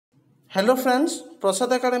Hello friends,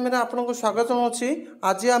 प्रसाद academy रे आपको स्वागत अच्छी।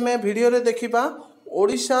 आज आम भिडियो देखा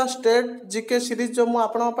ओडिशा स्टेट जीके सीरीज जो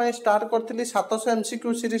मुझे स्टार्ट करी 700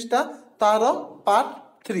 MCQ सीरीजटा तार पार्ट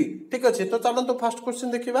 3। ठीक अच्छे, तो चलते फास्ट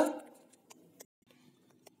क्वेश्चन देखा।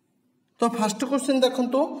 तो फास्ट क्वेश्चन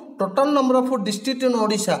देखो, total number of district in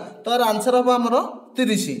Odisha, तार आंसर हम आमर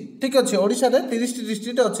 30। ठीक अच्छे, ओडिशा रे 30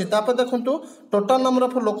 डिस्ट्रिक्ट अच्छी। देखो total number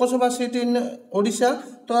of Lok Sabha seat इन ओडिशा,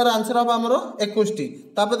 तार आंसर हम आमर 21।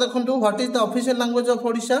 देखो what is the official language of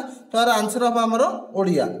Odisha, तार आंसर हम आमर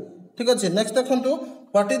ओडिया। ठीक अच्छे, नेक्स्ट देखो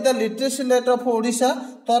what is the literacy rate of Odisha,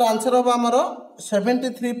 तार आंसर हम आमर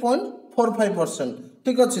 73.45%।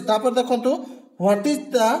 ठीक अच्छे, देखो what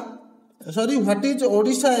is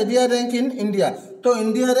Odisha area rank in India, तो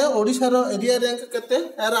इंडिया रे ओडिशा रो एरिया रैंक केते,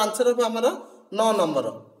 यार आंसर हो हमर 9 नंबर।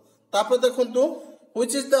 तापर देखंतु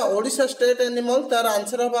which is the Odisha state animal, तार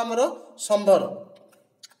आंसर हो हमर संबर।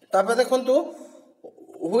 तापर देखंतु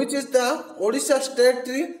which is the Odisha state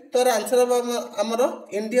tree, तार आंसर हो हमर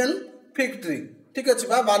इंडियन फिग ट्री। ठीक अछि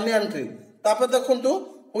बा बानियान ट्री। तापर देखंतु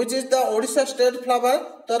which is the Odisha state flower,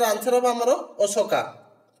 तार आंसर हो हमर अशोका।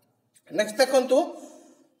 नेक्स्ट देखंतु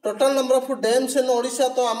टोटाल नंबर ऑफ डैम्स इन ओडिशा,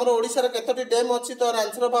 तो आमर ओडिशा रे केतोटी डैम अछि, तो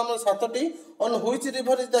आंसर ऑफ आमर 7टी। On which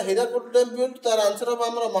river is the Hirakud dam built, तो आंसर ऑफ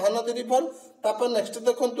आमर महानदी रिवर। तापर नेक्स्ट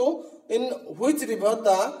देखंतु in which river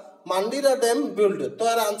the मांडीरा dam built, तो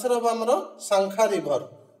आंसर ऑफ आमर सांखा रिवर।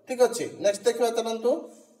 ठीक अछि, नेक्स्ट देखबा चलंतु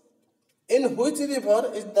in which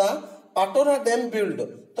river is the पाटोरा dam built,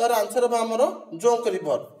 तो आंसर ऑफ आमर जोंक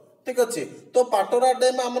रिवर। ठीक अछि, तो पाटोरा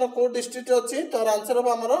डैम आमर को डिस्ट्रिक्ट अछि, तो आंसर ऑफ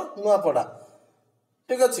आमर नुआपड़ा।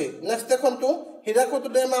 ठीक अच्छे, नेक्स्ट देखंतु हीराकुद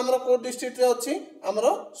डैम आमर को डिस्ट्रिक्ट रे अछि,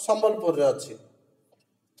 आमर संबलपुर रे अछि।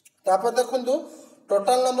 तापर देखंतु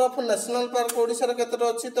total number of national park Odisha रे केते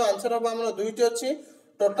अछि, तो आंसर ऑफ आमर 2टी अछि।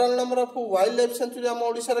 Total number of wild life sanctuary आम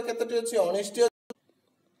ओडिशा रे केते अछि, 19टी।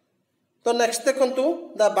 तो नेक्स्ट देखंतु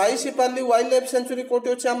द बाईशिपाली वाइल्ड लाइफ सेंचुरी कोठी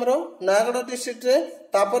अछि आमर नयागढ़ डिस्ट्रिक्ट रे।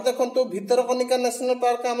 तापर देखंतु भितरकनिका नेशनल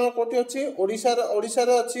पार्क आमर कोठी अछि, ओडिशा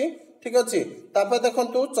रे अछि। ठीक अच्छे, तापर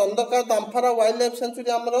देखंतु चंदका दाम्फारा वाइल्ड लाइफ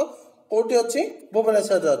सेंचुरी आमर कोठी अछि,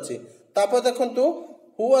 भुवनेश्वर अछि। तापर देखंतु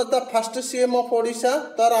who was the first CM of Odisha,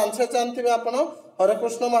 तार आंसर जानथिबे आपण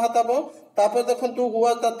हरकृष्ण महाताब। तापर देखंतु who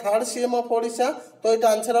was the third CM of Odisha, तो एटा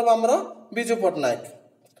आंसर अब आमर बिजू पटनायक।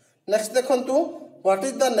 नेक्स्ट देखंतु what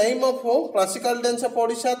is the name of classical dance of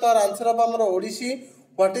Odisha, तार आंसर अब आमर Odissi.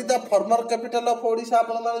 What is the former capital of Odisha,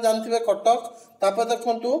 आपण माने जानथिबे कटक। तापर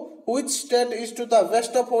देखंतु which state is to the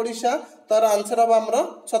waste of Odisha, तार आंसर अब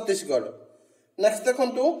आमर छत्तीसगढ़। नेक्स्ट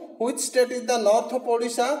देखंतु which state is the north of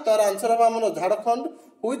Odisha, तार आंसर अब आमर Jharkhand.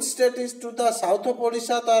 Which state is to the south of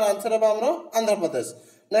Odisha, तार आंसर अब आमर आंध्र प्रदेश।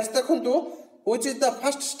 नेक्स्ट देखंतु which is the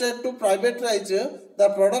first state to privatise the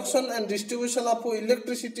production and distribution of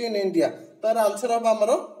electricity in India, तार answer अब आमर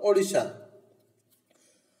ओडिशा।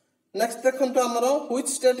 नेक्स्ट देखंतु आमर which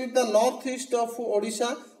state is the north east of Odisha,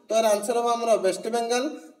 तार आंसर अब आमर वेस्ट बेंगल।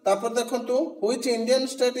 तापर देखंतु which Indian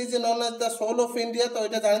state is known as the soul of India, तो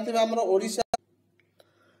एटा जानथिबे आमर ओडिशा।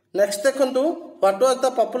 नेक्स्ट देखंतु what was the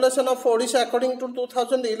population of Odisha according to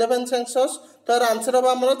 2011 census, तार आंसर अब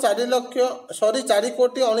आमर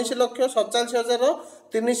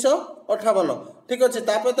 4,47,358। ठीक अच्छे,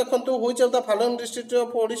 तापर देखंतु which of the following district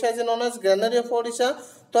of Odisha is known as granary of Odisha,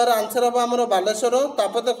 तार आंसर अब आमर बालेश्वर।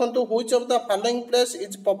 तापर देखंतु which of the following place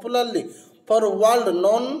is popularly for world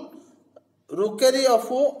non रुकेरी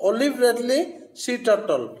of olive readily sea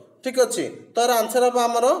turtle. ठीक अच्छे, तार आंसर अब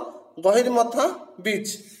आमर गहिरमथा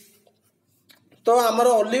बीच। तो आमर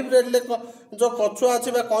ओलिव रेडले जो कछुआ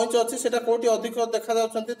अच्छी कईच अच्छी से कौटी अधिक देखा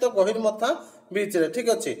जाउछंती, तो गहिरमथा बीच रे। ठीक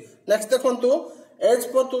अच्छे, नेक्स्ट देखंतु as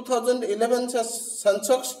per 2011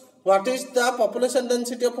 census what is the population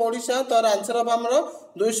density of Odisha, तार आंसर अब आमर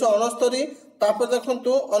 269। तापर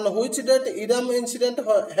देखंतु on which date इराम incident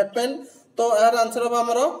happened, तो यार आंसर अब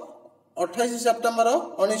आमर 28 सेप्टेम्बर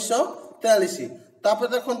 1943। तापर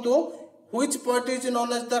देखंतु which poet is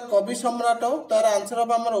known as the कवि सम्राट, तार आंसर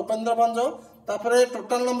अब आमर उपेंद्र भंज। तापर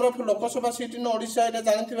total number of Lok Sabha seat इन ओडिशा एटा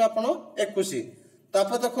जानथिबे आपण 21।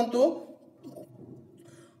 तापर देखंतु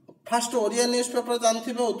फर्स्ट ओरिया न्यूज़पेपर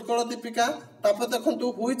जानथिबे उत्कल दीपिका। तापर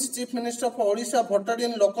देखंतु which chief minister of Odisha voted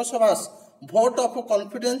in Lok Sabha vote of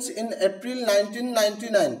confidence in अप्रैल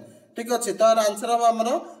 1999। ठीक अछि, तार आंसर अब आमर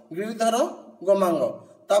गिरिधर गोमांग।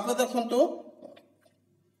 तापर देखंतु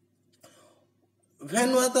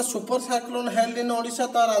when was the super cyclone held in Odisha,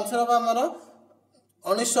 तार आंसर अब आमर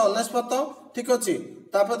 1969। ठीक अच्छे,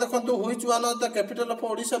 तापर देखंतु which one of the capital of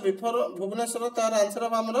Odisha before Bhubaneswar, तार आंसर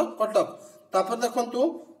अब आमर कटक। तापर देखंतु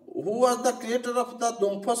who was the creator of the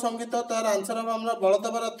दुम्फ संगीत तार आंसर हम हमरा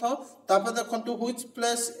बलदेव रथ तापर देखंतु which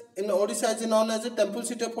place in Odisha is known as temple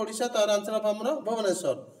city of Odisha तार आंसर हम हमरा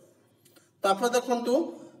भुवनेश्वर तापर देखंतु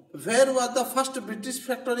where was the first British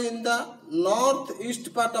factory in the north east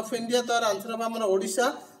part of India तार आंसर हम हमरा ओडिशा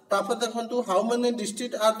तापर देखंतु how many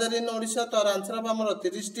district are there in Odisha तार आंसर हम हमरा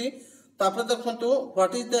 30 टी तापर देखंतु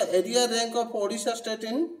what is the area rank of Odisha state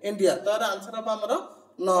in India तार आंसर हम हमरा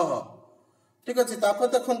 9 ठीक अछि तापर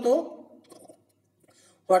देखंतु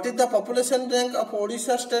what is the population rank of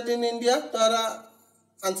Odisha state in India तार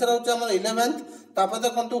आंसर होच हमर 11th तापर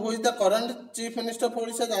देखंतु who is the current chief minister of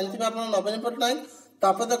Odisha जानथिबा आपण नवीन पटनायक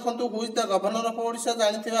तापर देखंतु who is the governor of Odisha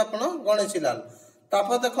जानथिबा आपण गणेशीलाल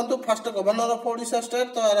तापर देखंतु first governor of Odisha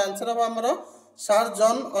state तार आंसर हो हमर सर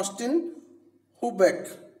जॉन ऑस्टिन हुबेक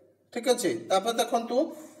ठीक अछि तापर देखंतु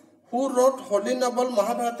who wrote Holi novel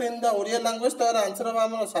Mahabharat in the Odia language तार आंसर हो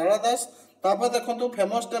हमर शारदा दास तापर देखंतु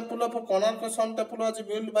famous temple of Konark sun temple was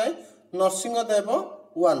build by Narsingh Dev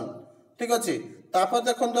 1 ठीक अछि तापर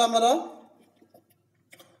देखंतु हमर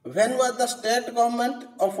when was the state government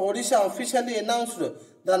of Odisha officially announced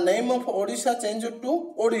the name of Odisha changed to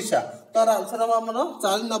Odisha तार आंसर हम हमर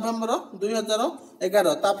 4 नवंबर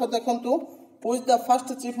 2011 तापर देखंतु who is the first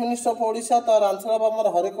chief minister of Odisha तार आंसर हम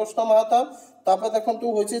हमर हरिकृष्ण महाताब तापर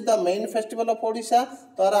देखंतु which is the main festival of Odisha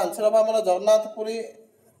तार आंसर हम हमर जगन्नाथपुरी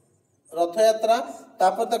रथ यात्रा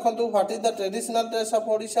तापर देखंतु what is the traditional dress of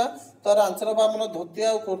Odisha तार आंसर हम हमर धोती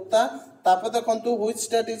आ कुर्ता तापर देखंतु which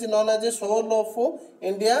state is known as soul of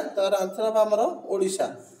India तार आंसर हम हमर ओडिशा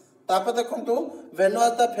तापर देखंतु when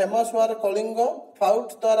was the famous war Kalinga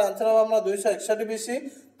fought तार आंसर हम हमर 261 बीसी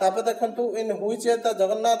तापर देखंतु in which year the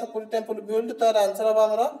Jagannathpuri temple build तार आंसर हम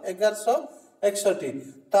हमर 1161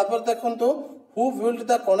 तापर देखंतु who build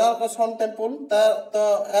the Konark sun temple तो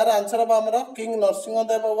यार आंसर हम हमर किंग नरसिंह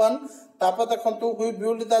देव 1 तापर देखंतु who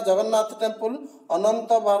build the Jagannath temple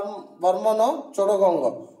अनंत वर्मन चोड़गंग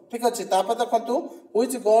ठीक अछि तापर देखंतु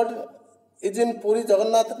which God is in Puri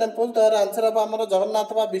Jagannath temple तो यार आंसर हम हमर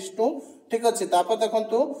जगन्नाथ बा विष्णु ठीक अछि तापर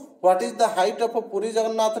देखंतु what is the height of Puri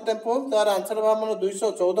Jagannath temple तो यार आंसर हम हमर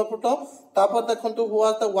 214 फुट तापर देखंतु who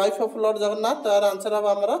was the wife of Lord Jagannath तो यार आंसर हम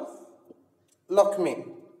हमर लक्ष्मी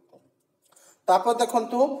तापर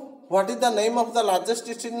देखंतु what is the name of the largest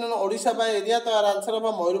district in Odisha by area तो यार आंसर हम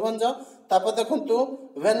मयूरभंज तापर देखंतु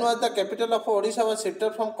when was the capital of Odisha was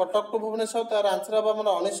shifted from Cuttack to Bhubaneswar तो यार आंसर हम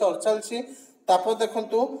हमर 1948 तापर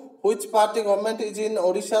देखंतु which party government is in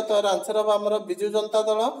Odisha तो यार आंसर हम हमर बिजू जनता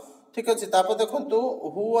दल ठीक अछि तापर देखंतु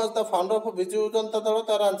who was the founder of Biju Janata Dal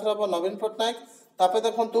तो यार आंसर हम नवीन पटनायक तापर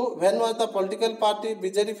देखंतु when was the political party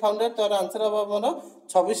BJD founded तो यार आंसर हम हमर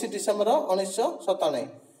 26 डिसेंबर 1997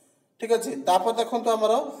 ठीक अछि तापर देखंतु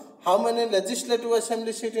हमर how many legislative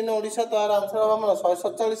assembly seat इन ओडिशा तो यार आंसर हम हमर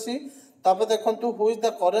 147 तापर देखंतु who is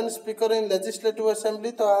the current speaker in legislative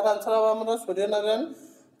assembly तो यार आंसर हम हमर सूर्य नारायण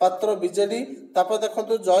पात्र बीजेडी तापर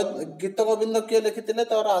देखंतु जय गीत गोविंद के लिखितिले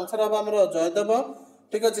तो यार आंसर हम हमर जयदेव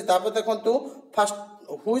ठीक अछि तापर देखंतु first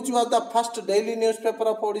which was the first daily newspaper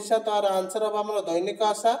of Odisha तो यार आंसर हम हमर दैनिक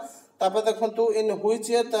आशा तापर देखंतु in which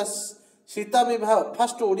year the Sita विवाह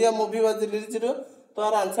first Odia movie was released तो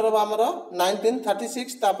यार आंसर हम हमर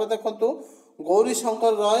 1936 तापर देखंतु Gauri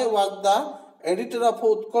Shankar Roy was the editor of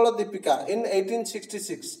Utkal Deepika in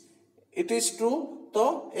 1866 it is true तो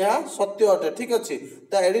यह सत्य अटे ठीक अछि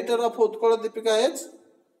the editor of Utkal Deepika is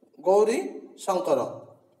Gauri Shankar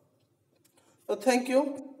तो थैंक यू।